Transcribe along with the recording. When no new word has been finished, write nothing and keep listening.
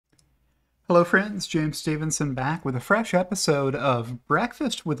Hello friends, James Stevenson back with a fresh episode of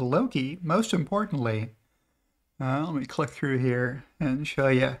Breakfast with Loki. Most importantly, let me click through here and show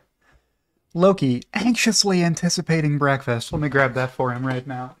you. Loki anxiously anticipating breakfast. Let me grab that for him right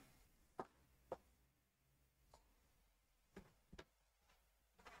now.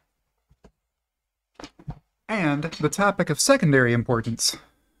 And the topic of secondary importance,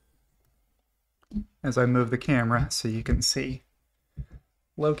 as I move the camera so you can see.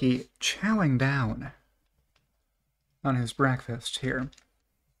 Loki chowing down on his breakfast here.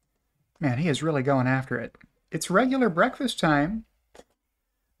 Man, he is really going after it. It's regular breakfast time.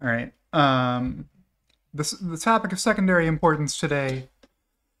 All right. The topic of secondary importance today,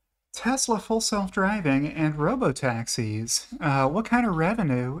 Tesla full self-driving and robotaxis. What kind of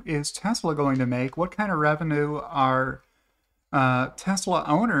revenue is Tesla going to make? What kind of revenue are Tesla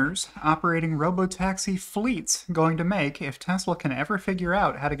owners operating robotaxi fleets going to make if Tesla can ever figure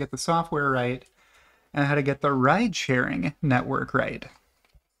out how to get the software right and how to get the ride-sharing network right?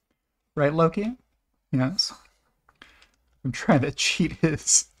 Right, Loki? Yes. I'm trying to cheat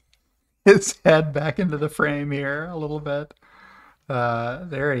his head back into the frame here a little bit.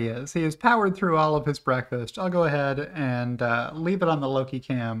 There he is. He has powered through all of his breakfast. I'll go ahead and leave it on the Loki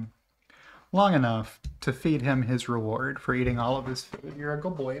cam long enough to feed him his reward for eating all of his food. You're a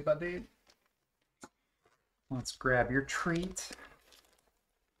good boy, buddy. Let's grab your treat.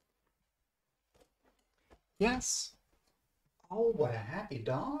 Yes. Oh, what a happy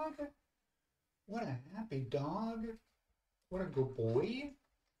dog. What a happy dog. What a good boy.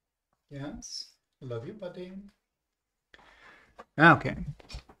 Yes. Love you, buddy. Okay.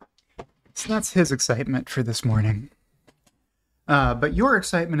 So that's his excitement for this morning. But your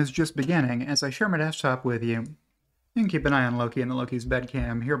excitement is just beginning as I share my desktop with you. You can keep an eye on Loki and the Loki's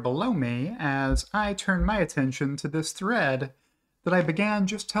bedcam here below me as I turn my attention to this thread that I began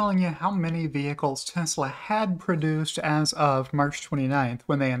just telling you how many vehicles Tesla had produced as of March 29th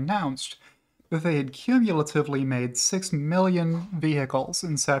when they announced that they had cumulatively made 6 million vehicles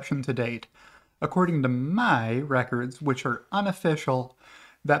inception to date. According to my records, which are unofficial,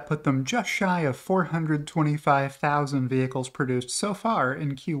 that put them just shy of 425,000 vehicles produced so far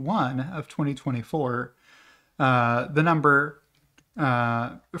in Q1 of 2024. The number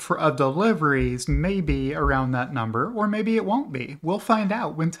of deliveries may be around that number, or maybe it won't be. We'll find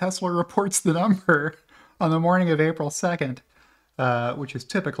out when Tesla reports the number on the morning of April 2nd, which is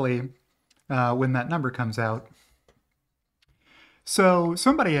typically when that number comes out. So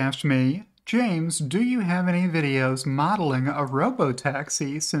somebody asked me, James, do you have any videos modeling a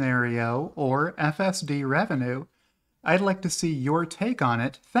robotaxi scenario or FSD revenue? I'd like to see your take on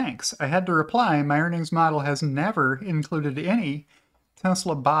it. Thanks. I had to reply, my earnings model has never included any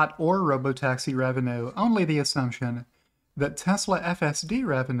Tesla bot or robotaxi revenue, only the assumption that Tesla FSD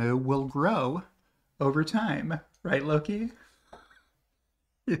revenue will grow over time. Right, Loki?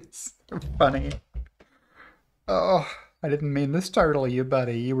 It's so funny. Oh, I didn't mean to startle you,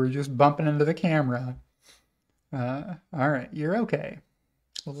 buddy. You were just bumping into the camera. All right, you're okay,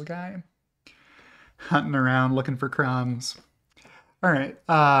 little guy. Hunting around looking for crumbs. All right,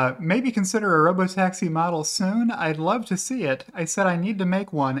 maybe consider a robotaxi model soon. I'd love to see it. I said I need to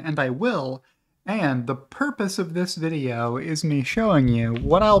make one, and I will. And the purpose of this video is me showing you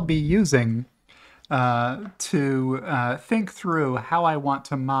what I'll be using to think through how I want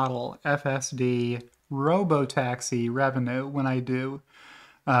to model FSD robotaxi revenue when I do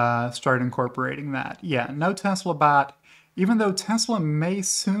start incorporating that. Yeah, no Tesla bot, even though Tesla may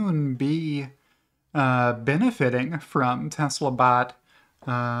soon be benefiting from Tesla bot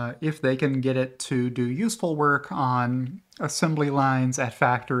if they can get it to do useful work on assembly lines at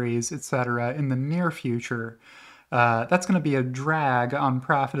factories, etc. in the near future. That's going to be a drag on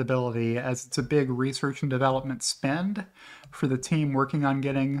profitability as it's a big research and development spend for the team working on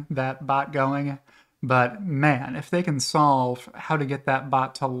getting that bot going. But man, if they can solve how to get that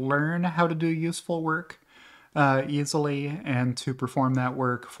bot to learn how to do useful work easily and to perform that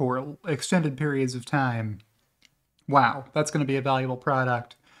work for extended periods of time, wow, that's going to be a valuable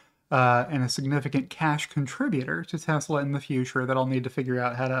product and a significant cash contributor to Tesla in the future that I'll need to figure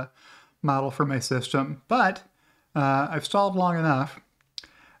out how to model for my system. But I've stalled long enough.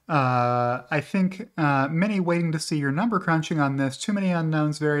 I think many waiting to see your number crunching on this, too many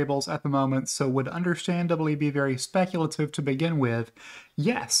unknowns variables at the moment, so would understandably be very speculative to begin with.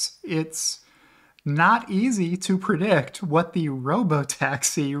 Yes, it's not easy to predict what the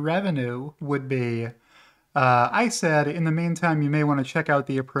robotaxi revenue would be. I said, in the meantime, you may want to check out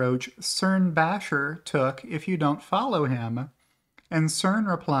the approach Cern Basher took if you don't follow him. And Cern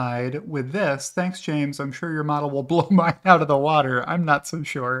replied with this, thanks, James, I'm sure your model will blow mine out of the water. I'm not so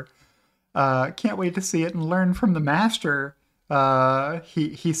sure. Can't wait to see it and learn from the master,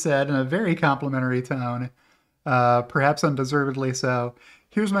 he said in a very complimentary tone, perhaps undeservedly so.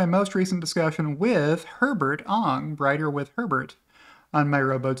 Here's my most recent discussion with Herbert Ong, Brighter with Herbert, on my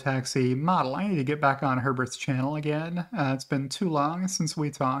Robotaxi model. I need to get back on Herbert's channel again. It's been too long since we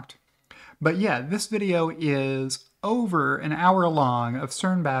talked. But yeah, this video is over an hour long of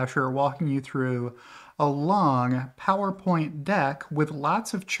Cern Basher walking you through a long PowerPoint deck with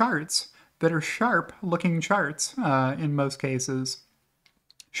lots of charts that are sharp-looking charts in most cases,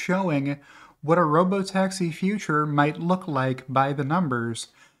 showing what a robotaxi future might look like by the numbers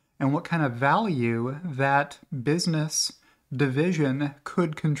and what kind of value that business division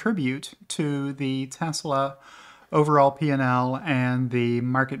could contribute to the Tesla overall P&L and the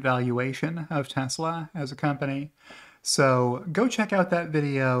market valuation of Tesla as a company. So go check out that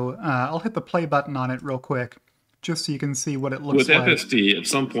video. I'll hit the play button on it real quick, just so you can see what it looks like. With FSD, at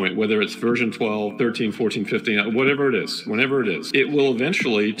some point, whether it's version 12, 13, 14, 15, whatever it is, whenever it is, it will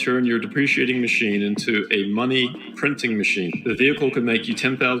eventually turn your depreciating machine into a money printing machine. The vehicle could make you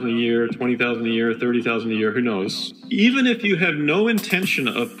 $10,000 a year, $20,000 a year, $30,000 a year, who knows? Even if you have no intention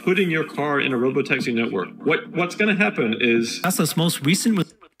of putting your car in a robotaxi network, what's going to happen is... Tesla's most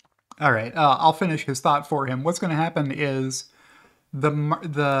recent... All right, I'll finish his thought for him. What's going to happen is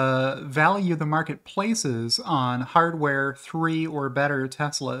the value the market places on hardware 3 or better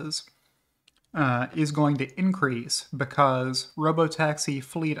Teslas is going to increase because robotaxi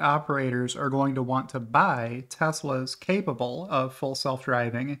fleet operators are going to want to buy Teslas capable of full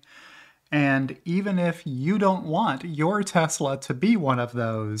self-driving. And even if you don't want your Tesla to be one of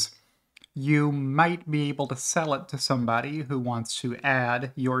those, you might be able to sell it to somebody who wants to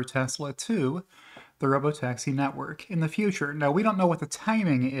add your Tesla to the robotaxi network in the future. Now, we don't know what the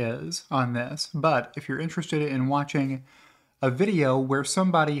timing is on this, but if you're interested in watching a video where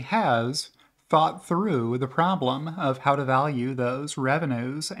somebody has thought through the problem of how to value those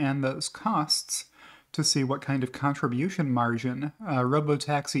revenues and those costs to see what kind of contribution margin a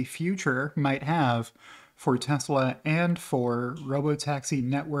robotaxi future might have for Tesla and for robotaxi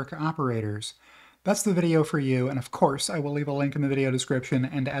network operators, that's the video for you, and of course I will leave a link in the video description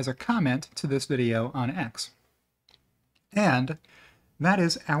and as a comment to this video on X. And that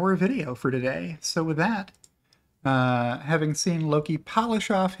is our video for today. So with that, having seen Loki polish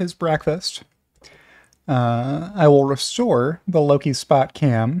off his breakfast, I will restore the Loki spot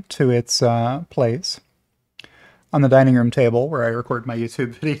cam to its place on the dining room table where I record my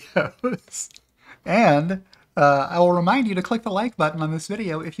YouTube videos. And I will remind you to click the like button on this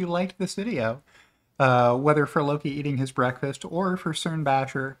video if you liked this video. Whether for Loki eating his breakfast or for Cern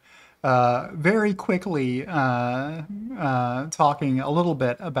Basher, very quickly talking a little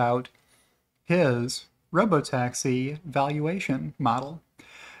bit about his robotaxi valuation model,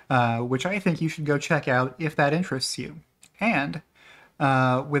 which I think you should go check out if that interests you. And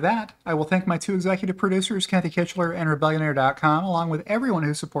with that, I will thank my 2 executive producers, Kathy Kitchler and Rebellionaire.com, along with everyone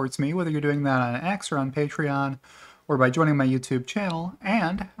who supports me, whether you're doing that on X or on Patreon, or by joining my YouTube channel,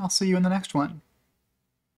 and I'll see you in the next one.